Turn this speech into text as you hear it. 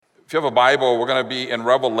If you have a Bible, we're going to be in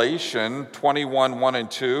Revelation 21, 1 and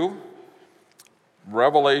 2.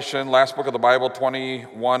 Revelation, last book of the Bible,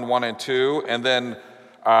 21, 1 and 2. And then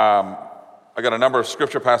I got a number of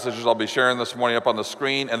scripture passages I'll be sharing this morning up on the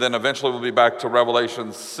screen. And then eventually we'll be back to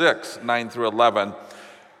Revelation 6, 9 through 11.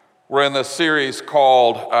 We're in this series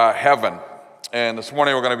called Heaven. And this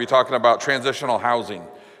morning we're going to be talking about transitional housing.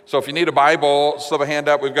 So if you need a Bible, slip a hand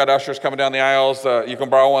up. We've got ushers coming down the aisles. You can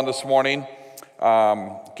borrow one this morning.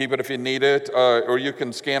 Keep it if you need it, or you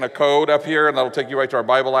can scan a code up here and that'll take you right to our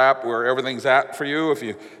Bible app where everything's at for you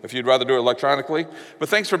if you'd rather do it electronically. But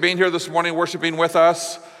thanks for being here this morning, worshiping with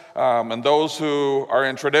us, and those who are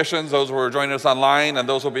in traditions, those who are joining us online, and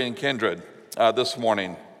those who will be in kindred this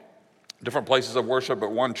morning. Different places of worship,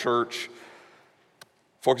 but one church,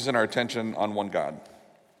 focusing our attention on one God.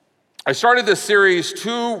 I started this series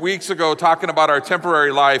 2 weeks ago talking about our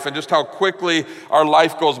temporary life and just how quickly our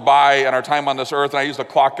life goes by and our time on this earth. And I used a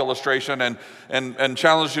clock illustration and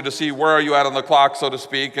challenged you to see where are you at on the clock, so to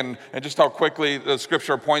speak, and just how quickly the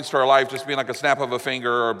scripture points to our life just being like a snap of a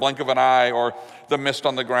finger or a blink of an eye or the mist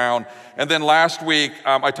on the ground. And then last week,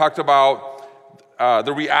 I talked about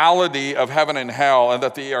the reality of heaven and hell and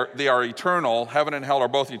that they are eternal. Heaven and hell are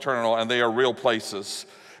both eternal and they are real places.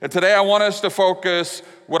 And today I want us to focus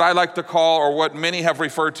what I like to call, or what many have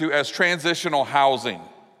referred to as transitional housing.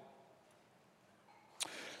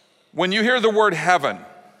 When you hear the word heaven,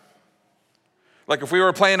 like if we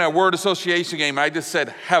were playing a word association game, I just said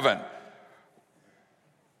heaven,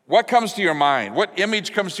 what comes to your mind? What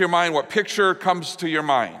image comes to your mind? What picture comes to your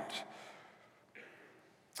mind?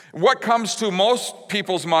 What comes to most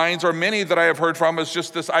people's minds, or many that I have heard from, is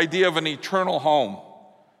just this idea of an eternal home.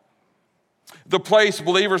 The place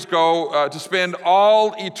believers go to spend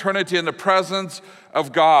all eternity in the presence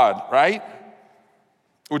of God, right?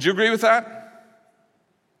 Would you agree with that?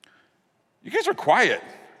 You guys are quiet.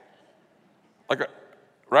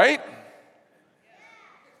 Right?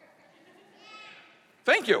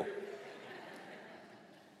 Thank you.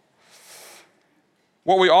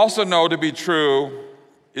 What we also know to be true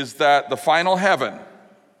is that the final heaven,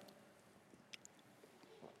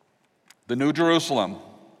 the New Jerusalem,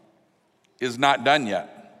 is not done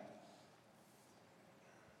yet.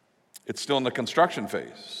 It's still in the construction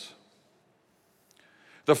phase.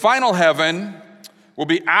 The final heaven will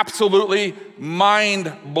be absolutely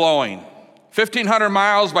mind-blowing. 1,500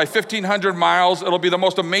 miles by 1,500 miles. It'll be the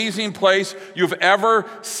most amazing place you've ever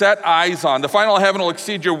set eyes on. The final heaven will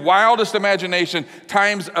exceed your wildest imagination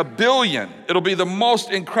times 1 billion. It'll be the most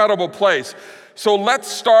incredible place. So let's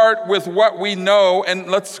start with what we know and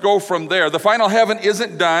let's go from there. The final heaven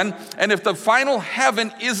isn't done. And if the final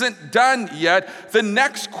heaven isn't done yet, the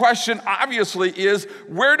next question obviously is,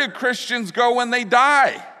 where do Christians go when they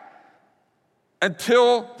die?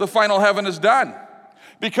 Until the final heaven is done.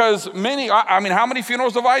 Because how many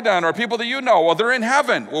funerals have I done, or people that you know? Well, they're in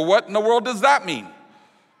heaven. Well, what in the world does that mean?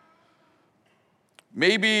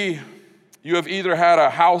 Maybe you have either had a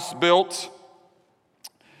house built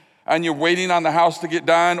and you're waiting on the house to get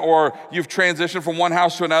done, or you've transitioned from one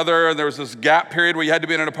house to another, and there was this gap period where you had to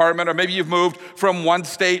be in an apartment, or maybe you've moved from one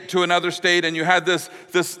state to another state, and you had this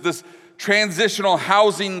transitional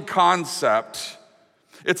housing concept.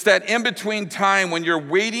 It's that in-between time when you're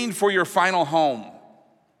waiting for your final home.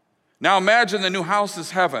 Now imagine the new house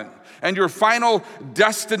is heaven, and your final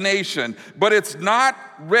destination, but it's not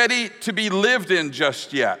ready to be lived in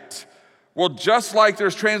just yet. Well, just like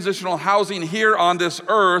there's transitional housing here on this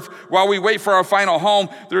earth while we wait for our final home,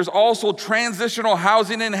 there's also transitional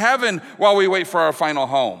housing in heaven while we wait for our final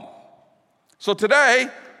home. So today,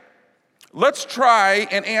 let's try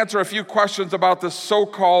and answer a few questions about this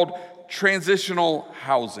so-called transitional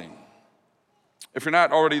housing. If you're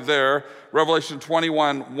not already there, Revelation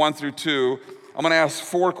 21, 1 through 2, I'm going to ask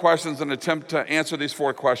 4 questions and attempt to answer these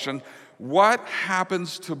 4 questions. What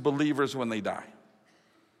happens to believers when they die?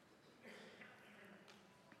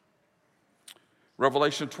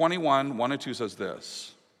 Revelation 21, 1 and 2 says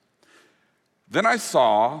this. Then I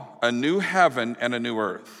saw a new heaven and a new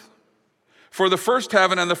earth. For the first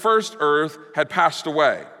heaven and the first earth had passed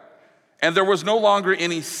away, and there was no longer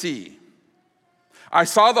any sea. I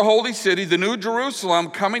saw the holy city, the new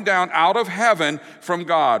Jerusalem, coming down out of heaven from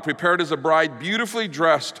God, prepared as a bride beautifully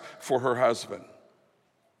dressed for her husband.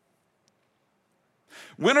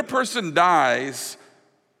 When a person dies,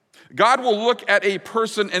 God will look at a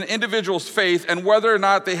person, an individual's faith, and whether or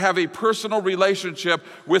not they have a personal relationship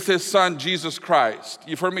with his son, Jesus Christ.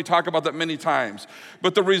 You've heard me talk about that many times.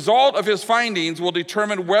 But the result of his findings will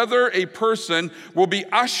determine whether a person will be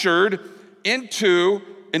ushered into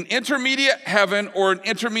an intermediate heaven or an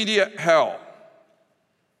intermediate hell.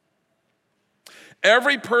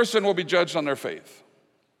 Every person will be judged on their faith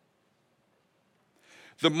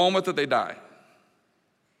the moment that they die.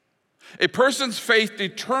 A person's faith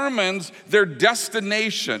determines their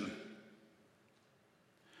destination,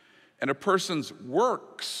 and a person's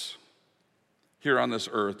works here on this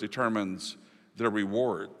earth determines their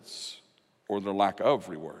rewards or their lack of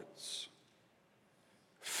rewards.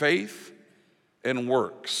 Faith and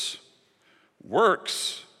works.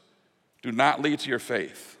 Works do not lead to your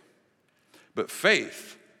faith, but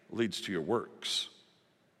faith leads to your works.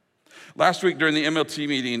 Last week during the MLT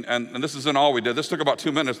meeting, and this isn't all we did, this took about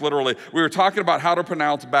 2 minutes literally, we were talking about how to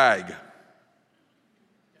pronounce bag.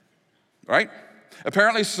 Right?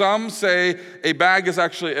 Apparently some say a bag is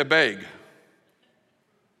actually a bag.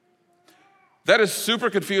 That is super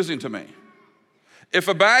confusing to me. If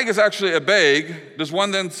a bag is actually a bag, does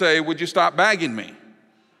one then say, would you stop bagging me?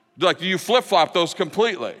 Like, do you flip-flop those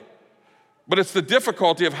completely? But it's the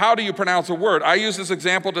difficulty of how do you pronounce a word. I use this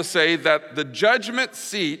example to say that the judgment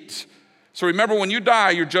seat, so remember when you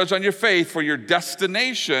die, you're judged on your faith for your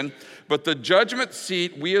destination, but the judgment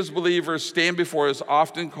seat we as believers stand before is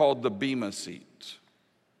often called the Bema seat.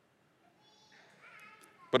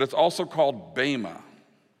 But it's also called Bema,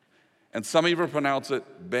 and some even pronounce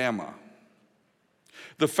it Bama.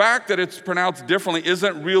 The fact that it's pronounced differently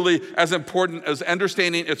isn't really as important as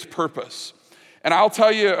understanding its purpose. And I'll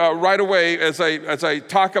tell you right away as I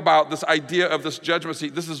talk about this idea of this judgment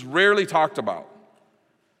seat, this is rarely talked about.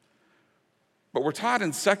 But we're taught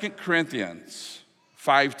in 2 Corinthians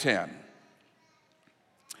 5:10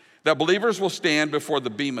 that believers will stand before the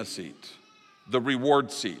Bema seat, the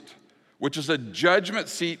reward seat, which is a judgment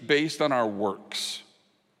seat based on our works.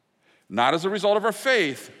 Not as a result of our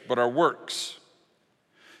faith, but our works.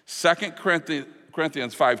 2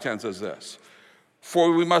 Corinthians 5:10 says this,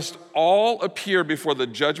 "For we must all appear before the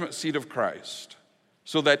judgment seat of Christ,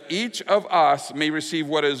 so that each of us may receive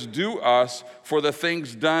what is due us for the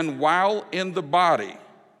things done while in the body,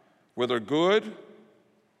 whether good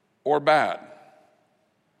or bad."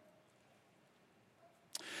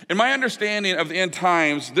 In my understanding of the end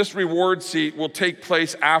times, this reward seat will take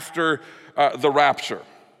place after the rapture.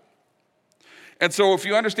 And so if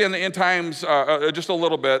you understand the end times just a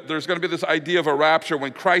little bit, there's going to be this idea of a rapture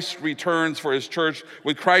when Christ returns for his church,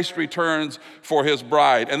 when Christ returns for his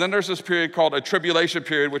bride. And then there's this period called a tribulation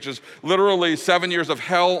period, which is literally 7 years of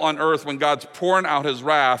hell on earth when God's pouring out his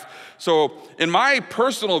wrath. So in my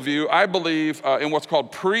personal view, I believe in what's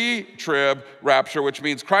called pre-trib rapture, which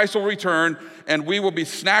means Christ will return and we will be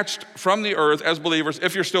snatched from the earth as believers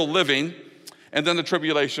if you're still living, and then the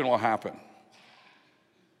tribulation will happen.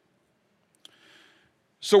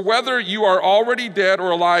 So whether you are already dead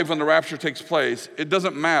or alive when the rapture takes place, it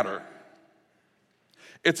doesn't matter.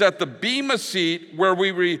 It's at the Bema seat where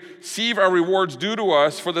we receive our rewards due to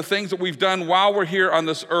us for the things that we've done while we're here on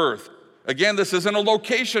this earth. Again, this isn't a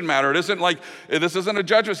location matter. This isn't a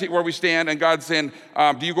judgment seat where we stand and God's saying,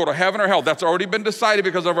 do you go to heaven or hell? That's already been decided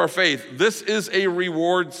because of our faith. This is a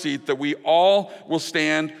reward seat that we all will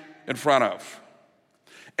stand in front of.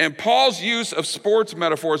 And Paul's use of sports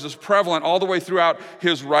metaphors is prevalent all the way throughout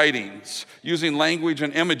his writings, using language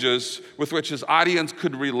and images with which his audience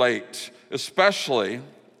could relate, especially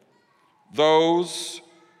those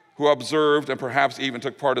who observed and perhaps even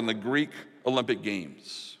took part in the Greek Olympic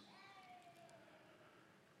Games.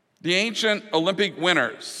 The ancient Olympic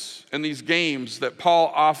winners in these games that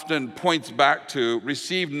Paul often points back to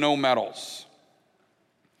received no medals.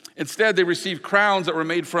 Instead, they received crowns that were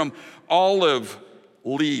made from olive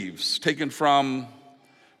leaves taken from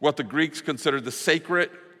what the Greeks considered the sacred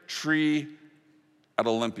tree at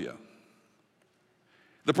Olympia.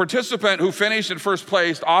 The participant who finished in first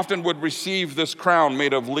place often would receive this crown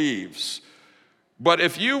made of leaves. But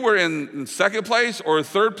if you were in second place or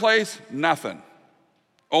third place, nothing.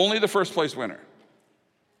 Only the first place winner.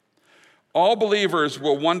 All believers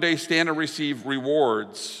will one day stand and receive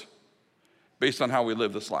rewards based on how we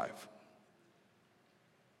live this life.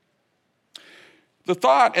 The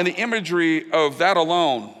thought and the imagery of that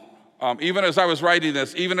alone, even as I was writing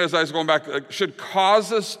this, even as I was going back, should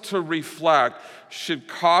cause us to reflect, should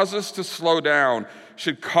cause us to slow down,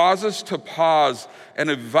 should cause us to pause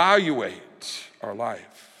and evaluate our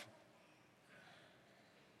life,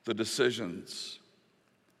 the decisions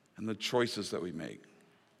and the choices that we make.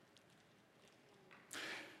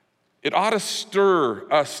 It ought to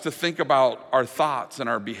stir us to think about our thoughts and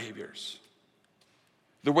our behaviors,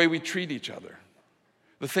 the way we treat each other,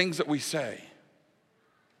 the things that we say.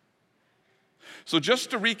 So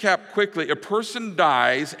just to recap quickly, a person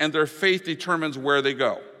dies and their faith determines where they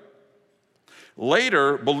go.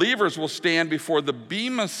 Later, believers will stand before the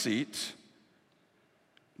Bema seat,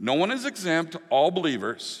 No one is exempt, all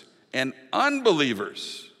believers and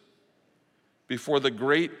unbelievers before the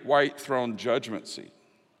great white throne judgment seat.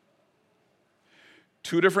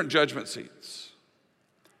 Two different judgment seats,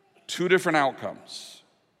 two different outcomes.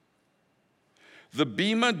 The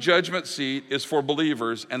Bema judgment seat is for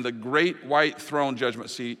believers, and the great white throne judgment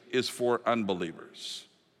seat is for unbelievers.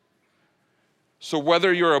 So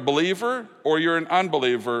whether you're a believer or you're an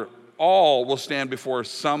unbeliever, all will stand before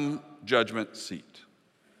some judgment seat.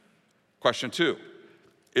 Question 2,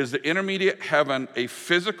 is the intermediate heaven a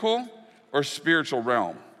physical or spiritual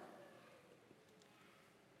realm?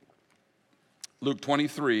 Luke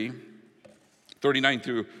 23, 39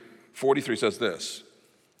 through 43 says this.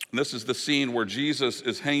 And this is the scene where Jesus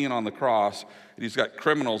is hanging on the cross, and he's got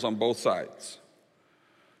criminals on both sides.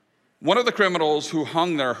 One of the criminals who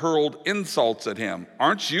hung there hurled insults at him.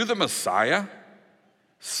 Aren't you the Messiah?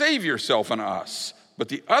 Save yourself and us. But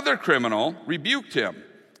the other criminal rebuked him,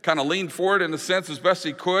 kind of leaned forward in a sense as best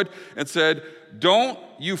he could and said, don't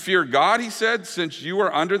you fear God, he said, since you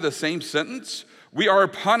are under the same sentence? We are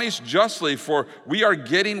punished justly, for we are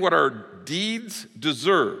getting what our deeds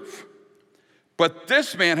deserve. But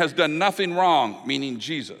this man has done nothing wrong, meaning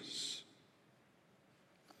Jesus.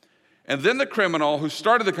 And then the criminal who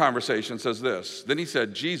started the conversation says this. Then he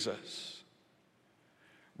said, Jesus,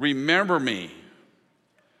 remember me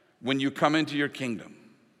when you come into your kingdom.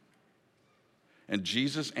 And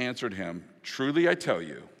Jesus answered him, truly I tell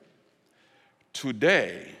you,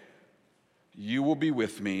 today you will be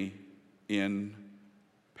with me in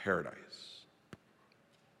paradise.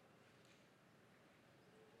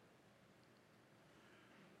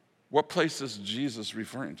 What place is Jesus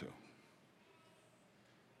referring to?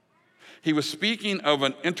 He was speaking of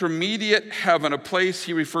an intermediate heaven, a place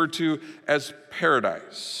he referred to as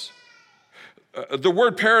paradise. The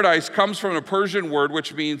word paradise comes from a Persian word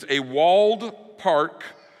which means a walled park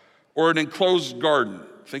or an enclosed garden.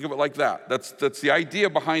 Think of it like that. That's the idea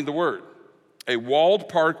behind the word. A walled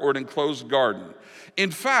park or an enclosed garden.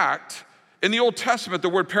 In fact, in the Old Testament, the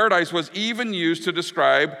word paradise was even used to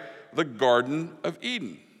describe the Garden of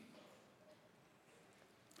Eden.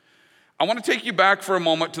 I want to take you back for a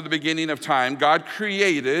moment to the beginning of time. God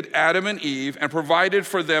created Adam and Eve and provided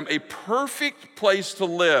for them a perfect place to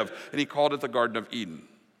live, and he called it the Garden of Eden,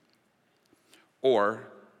 or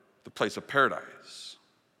the place of paradise.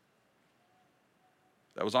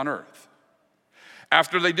 That was on earth.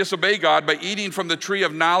 After they disobeyed God by eating from the tree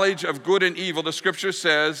of knowledge of good and evil, the scripture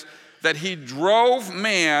says that he drove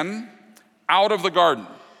man out of the garden.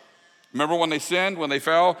 Remember when they sinned, when they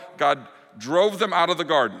fell? God drove them out of the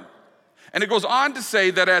garden. And it goes on to say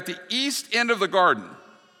that at the east end of the garden,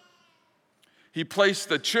 he placed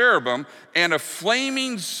the cherubim and a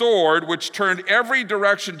flaming sword which turned every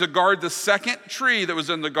direction to guard the second tree that was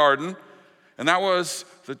in the garden, and that was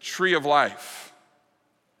the tree of life.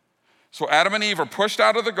 So Adam and Eve are pushed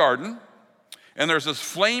out of the garden, and there's this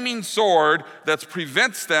flaming sword that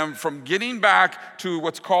prevents them from getting back to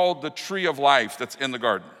what's called the tree of life that's in the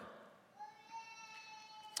garden.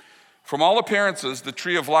 From all appearances, the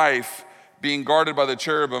tree of life being guarded by the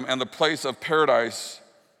cherubim and the place of paradise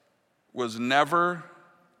was never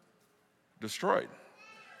destroyed.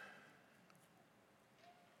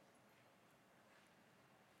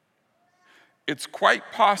 It's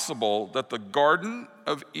quite possible that the Garden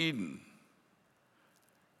of Eden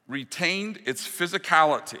retained its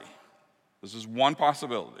physicality. This is one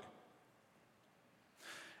possibility.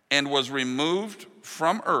 And was removed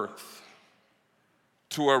from earth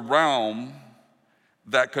to a realm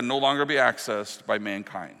that could no longer be accessed by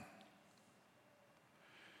mankind.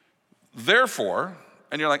 Therefore,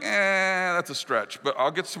 and you're like, that's a stretch, but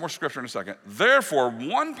I'll get some more scripture in a second. Therefore,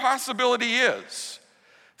 one possibility is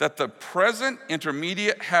that the present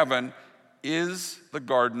intermediate heaven is the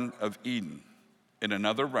Garden of Eden in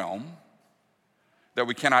another realm that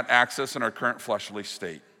we cannot access in our current fleshly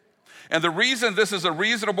state. And the reason this is a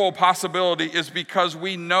reasonable possibility is because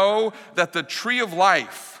we know that the tree of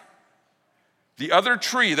life, the other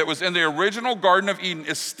tree that was in the original Garden of Eden,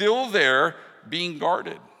 is still there being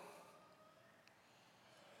guarded.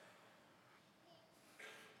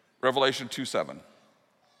 Revelation 2:7.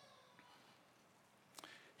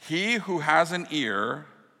 He who has an ear,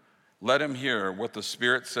 let him hear what the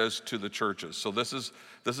Spirit says to the churches. So this is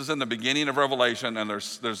in the beginning of Revelation, and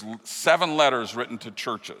there's 7 letters written to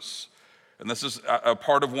churches. And this is a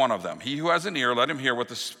part of one of them. He who has an ear, let him hear what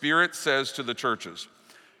the Spirit says to the churches.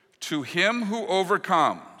 To him who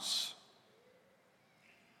overcomes,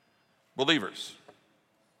 believers,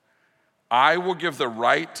 I will give the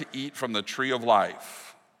right to eat from the tree of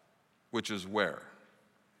life, which is where?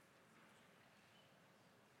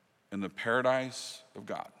 in the paradise of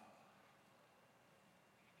God.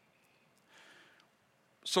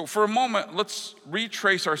 So for a moment, let's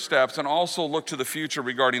retrace our steps and also look to the future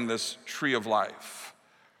regarding this tree of life.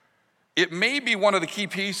 It may be one of the key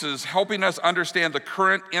pieces helping us understand the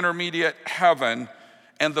current intermediate heaven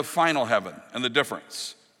and the final heaven and the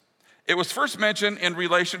difference. It was first mentioned in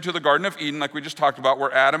relation to the Garden of Eden, like we just talked about,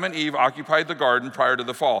 where Adam and Eve occupied the garden prior to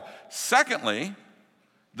the fall. Secondly,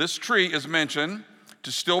 this tree is mentioned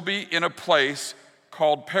to still be in a place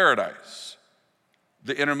called paradise,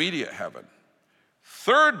 the intermediate heaven.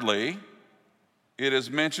 Thirdly, it is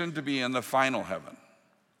mentioned to be in the final heaven.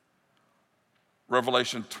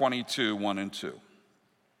 Revelation 22, 1 and 2.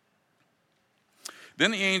 Then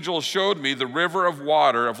the angel showed me the river of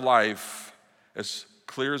water of life, as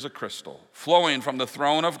clear as a crystal, flowing from the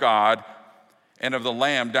throne of God and of the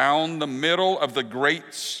Lamb down the middle of the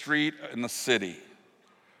great street in the city.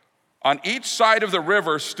 On each side of the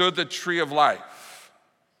river stood the tree of life,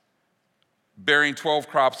 bearing 12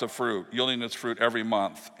 crops of fruit, yielding its fruit every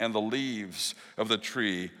month, and the leaves of the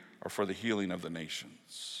tree are for the healing of the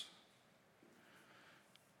nations.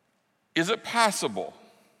 Is it possible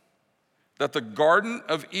that the Garden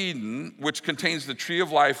of Eden, which contains the tree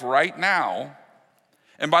of life right now,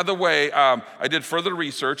 and by the way, I did further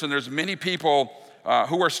research, and there's many people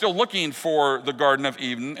who are still looking for the Garden of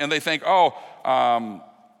Eden, and they think,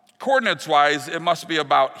 coordinates-wise, it must be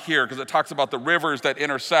about here, because it talks about the rivers that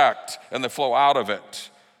intersect and that flow out of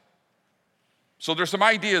it. So there's some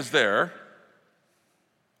ideas there.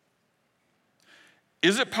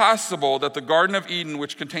 Is it possible that the Garden of Eden,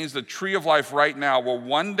 which contains the tree of life right now, will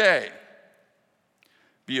one day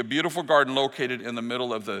be a beautiful garden located in the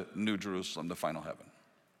middle of the New Jerusalem, the final heaven?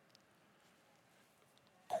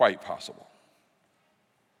 Quite possible.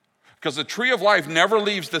 Because the tree of life never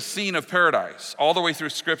leaves the scene of paradise all the way through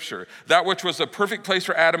Scripture. That which was the perfect place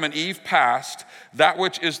for Adam and Eve past, that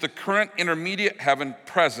which is the current intermediate heaven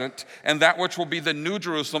present, and that which will be the New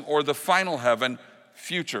Jerusalem or the final heaven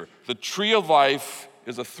future. The tree of life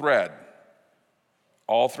is a thread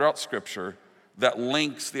all throughout Scripture that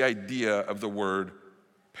links the idea of the word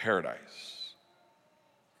paradise.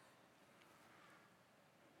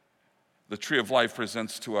 The tree of life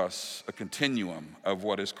presents to us a continuum of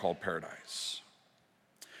what is called paradise.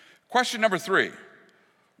 Question number 3,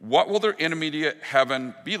 what will their intermediate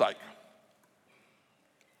heaven be like?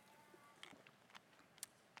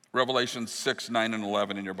 Revelation 6, 9, and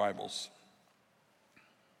 11 in your Bibles.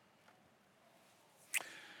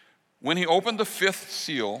 When he opened the 5th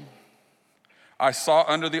seal, I saw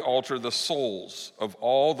under the altar the souls of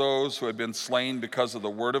all those who had been slain because of the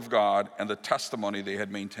word of God and the testimony they had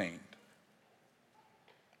maintained.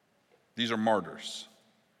 These are martyrs,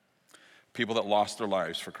 people that lost their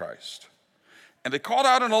lives for Christ. And they called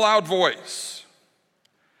out in a loud voice,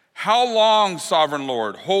 "How long, sovereign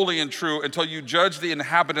Lord, holy and true, until you judge the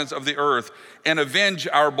inhabitants of the earth and avenge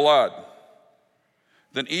our blood?"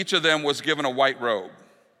 Then each of them was given a white robe,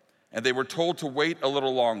 and they were told to wait a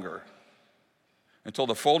little longer until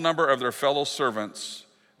the full number of their fellow servants,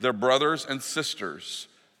 their brothers and sisters,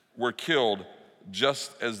 were killed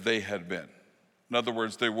just as they had been. In other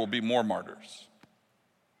words, there will be more martyrs.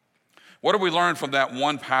 What do we learn from that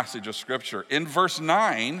one passage of Scripture? In verse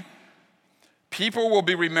 9, people will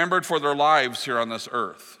be remembered for their lives here on this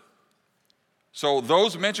earth. So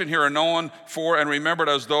those mentioned here are known for and remembered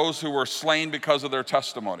as those who were slain because of their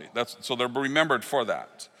testimony. So they're remembered for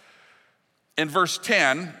that. In verse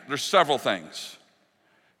 10, there's several things.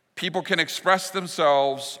 People can express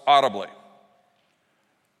themselves audibly.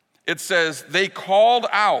 It says, they called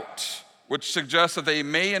out, which suggests that they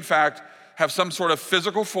may, in fact, have some sort of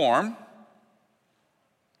physical form.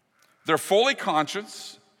 They're fully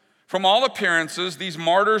conscious. From all appearances, these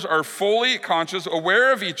martyrs are fully conscious,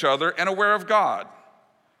 aware of each other, and aware of God.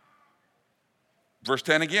 Verse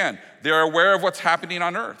 10 again, they are aware of what's happening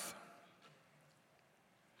on earth.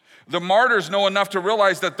 The martyrs know enough to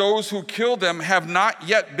realize that those who killed them have not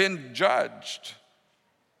yet been judged.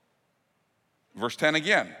 Verse 10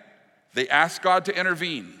 again, they ask God to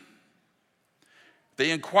intervene.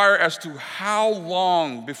 They inquire as to how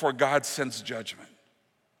long before God sends judgment.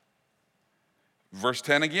 Verse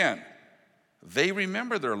 10 again, they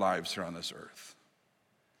remember their lives here on this earth.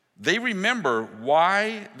 They remember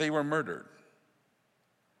why they were murdered.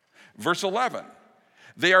 Verse 11,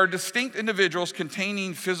 they are distinct individuals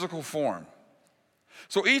containing physical form.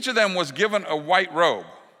 So each of them was given a white robe.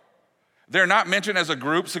 They're not mentioned as a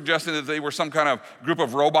group, suggesting that they were some kind of group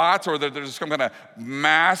of robots or that there's some kind of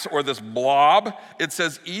mass or this blob. It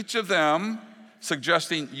says each of them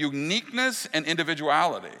suggesting uniqueness and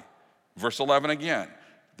individuality. Verse 11 again,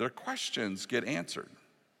 their questions get answered.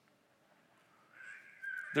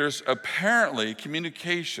 There's apparently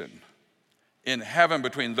communication in heaven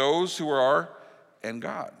between those who are and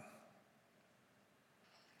God.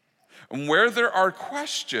 And where there are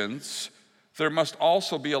questions, there must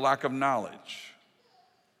also be a lack of knowledge.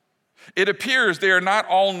 It appears they are not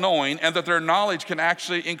all knowing and that their knowledge can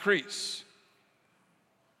actually increase.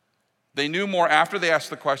 They knew more after they asked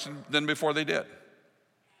the question than before they did.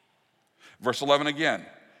 Verse 11 again,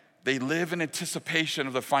 they live in anticipation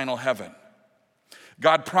of the final heaven.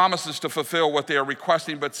 God promises to fulfill what they are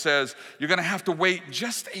requesting, but says, you're going to have to wait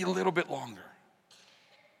just a little bit longer.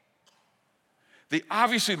 They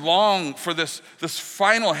obviously long for this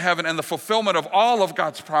final heaven and the fulfillment of all of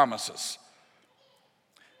God's promises.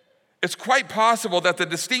 It's quite possible that the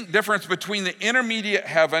distinct difference between the intermediate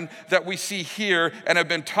heaven that we see here and have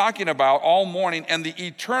been talking about all morning and the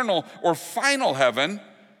eternal or final heaven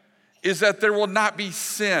is that there will not be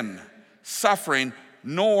sin, suffering,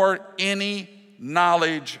 nor any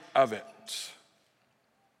knowledge of it.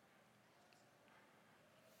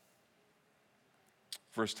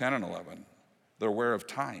 Verse 10 and 11, they're aware of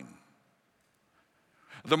time.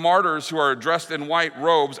 The martyrs who are dressed in white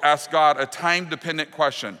robes ask God a time-dependent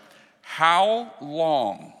question. How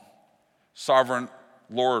long, sovereign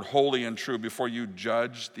Lord, holy and true, before you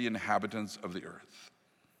judge the inhabitants of the earth?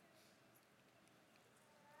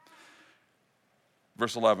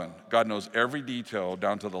 Verse 11, God knows every detail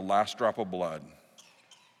down to the last drop of blood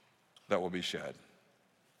that will be shed.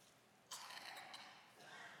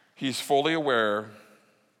 He's fully aware,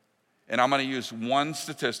 and I'm going to use one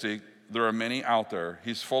statistic. There are many out there.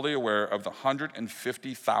 He's fully aware of the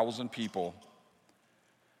 150,000 people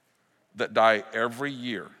that die every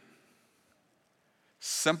year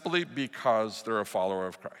simply because they're a follower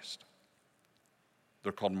of Christ.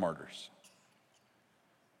 They're called martyrs.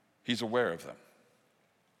 He's aware of them.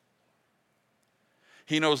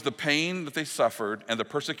 He knows the pain that they suffered and the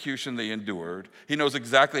persecution they endured. He knows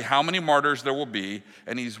exactly how many martyrs there will be,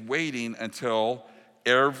 and he's waiting until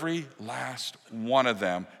every last one of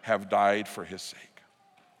them have died for his sake.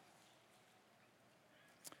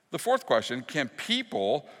 The fourth question, can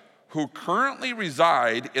people who currently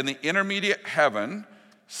reside in the intermediate heaven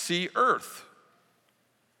see earth?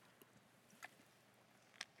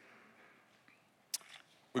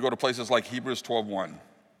 We go to places like Hebrews 12:1,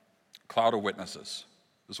 cloud of witnesses.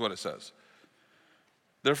 This is what it says.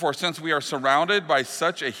 Therefore, since we are surrounded by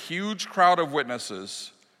such a huge crowd of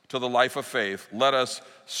witnesses to the life of faith, let us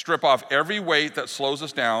strip off every weight that slows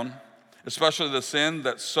us down, especially the sin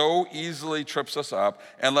that so easily trips us up,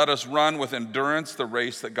 and let us run with endurance the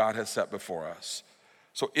race that God has set before us.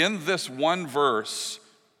 So in this one verse,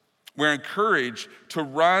 we're encouraged to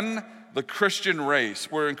run the Christian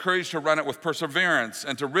race. We're encouraged to run it with perseverance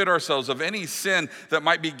and to rid ourselves of any sin that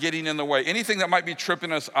might be getting in the way, anything that might be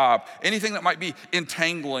tripping us up, anything that might be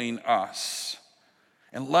entangling us.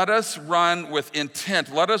 And let us run with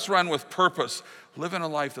intent. Let us run with purpose. Live in a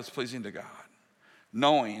life that's pleasing to God,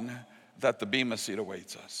 knowing that the bema seat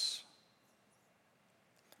awaits us.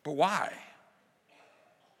 But why?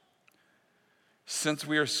 Since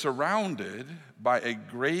we are surrounded by a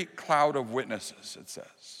great cloud of witnesses, it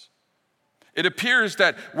says. It appears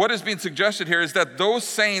that what is being suggested here is that those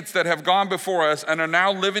saints that have gone before us and are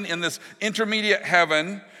now living in this intermediate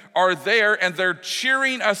heaven are there and they're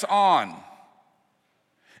cheering us on.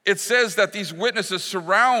 It says that these witnesses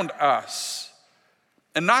surround us,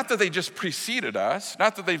 and not that they just preceded us,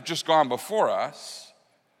 not that they've just gone before us.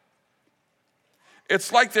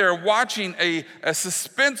 It's like they're watching a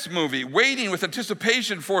suspense movie, waiting with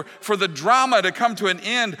anticipation for the drama to come to an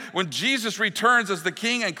end when Jesus returns as the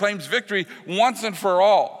King and claims victory once and for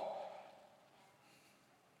all.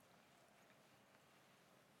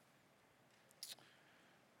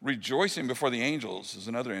 Rejoicing before the angels is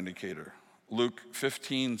another indicator. Luke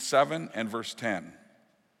 15:7 and verse 10.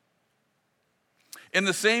 In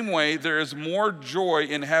the same way, there is more joy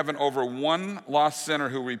in heaven over one lost sinner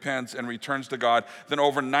who repents and returns to God than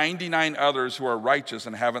over 99 others who are righteous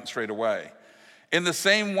and haven't strayed away. In the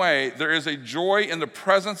same way, there is a joy in the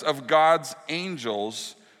presence of God's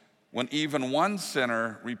angels when even one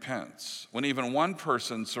sinner repents, when even one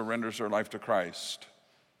person surrenders their life to Christ.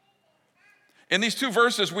 In these two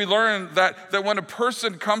verses, we learn that when a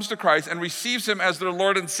person comes to Christ and receives him as their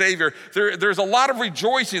Lord and Savior, there's a lot of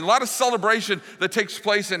rejoicing, a lot of celebration that takes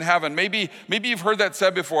place in heaven. Maybe you've heard that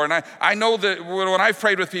said before, and I know that when I've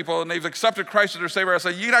prayed with people and they've accepted Christ as their Savior, I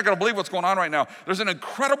say, you're not going to believe what's going on right now. There's an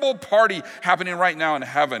incredible party happening right now in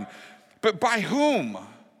heaven. But by whom?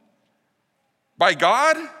 By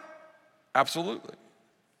God? Absolutely.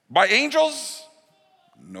 By angels?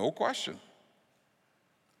 No question.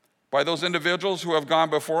 By those individuals who have gone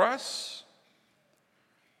before us?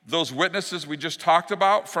 those witnesses we just talked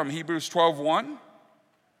about from Hebrews 12:1,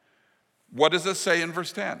 what does it say in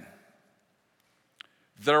verse 10?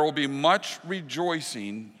 There will be much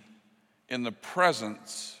rejoicing in the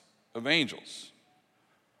presence of angels.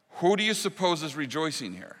 Who do you suppose is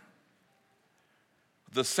rejoicing here?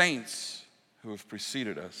 The saints who have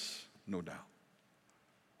preceded us, no doubt.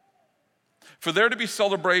 For there to be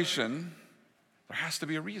celebration, there has to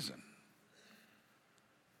be a reason.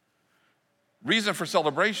 Reason for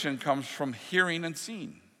celebration comes from hearing and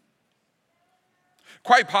seeing.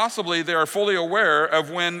 Quite possibly, they are fully aware of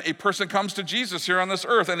when a person comes to Jesus here on this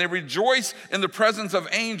earth, and they rejoice in the presence of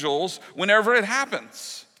angels whenever it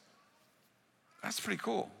happens. That's pretty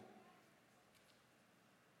cool.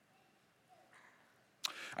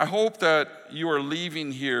 I hope that you are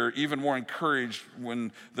leaving here even more encouraged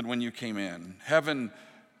than when you came in. Heaven,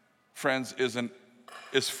 friends,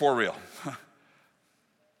 is for real.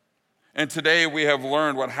 And today we have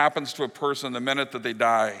learned what happens to a person the minute that they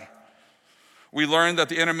die. We learned that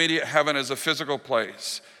the intermediate heaven is a physical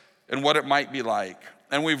place and what it might be like.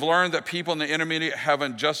 And we've learned that people in the intermediate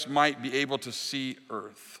heaven just might be able to see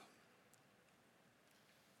earth.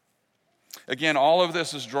 Again, all of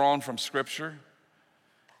this is drawn from Scripture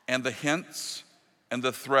and the hints and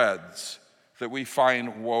the threads that we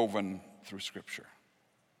find woven through Scripture.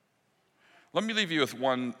 Let me leave you with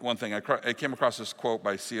one thing. I came across this quote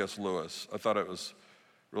by C.S. Lewis. I thought it was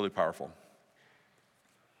really powerful.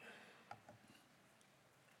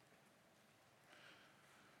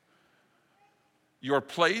 Your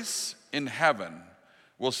place in heaven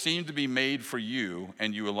will seem to be made for you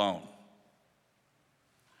and you alone,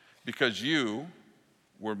 because you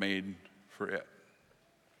were made for it.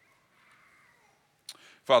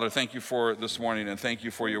 Father, thank you for this morning, and thank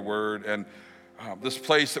you for your word, and this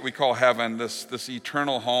place that we call heaven, this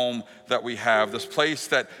eternal home that we have, this place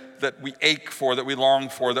that we ache for, that we long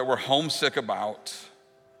for, that we're homesick about.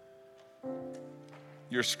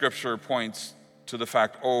 Your scripture points to the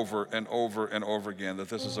fact over and over and over again that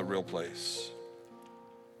this is a real place.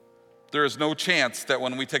 There is no chance that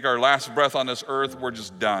when we take our last breath on this earth, we're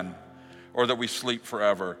just done, or that we sleep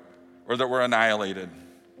forever, or that we're annihilated.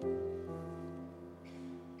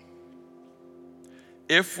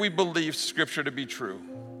 If we believe Scripture to be true,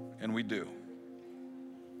 and we do,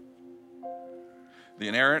 the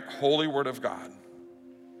inerrant, holy Word of God,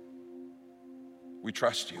 we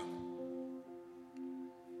trust you.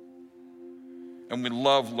 And we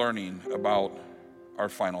love learning about our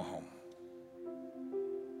final home.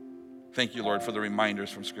 Thank you, Lord, for the reminders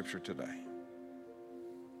from Scripture today.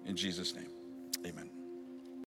 In Jesus' name, amen.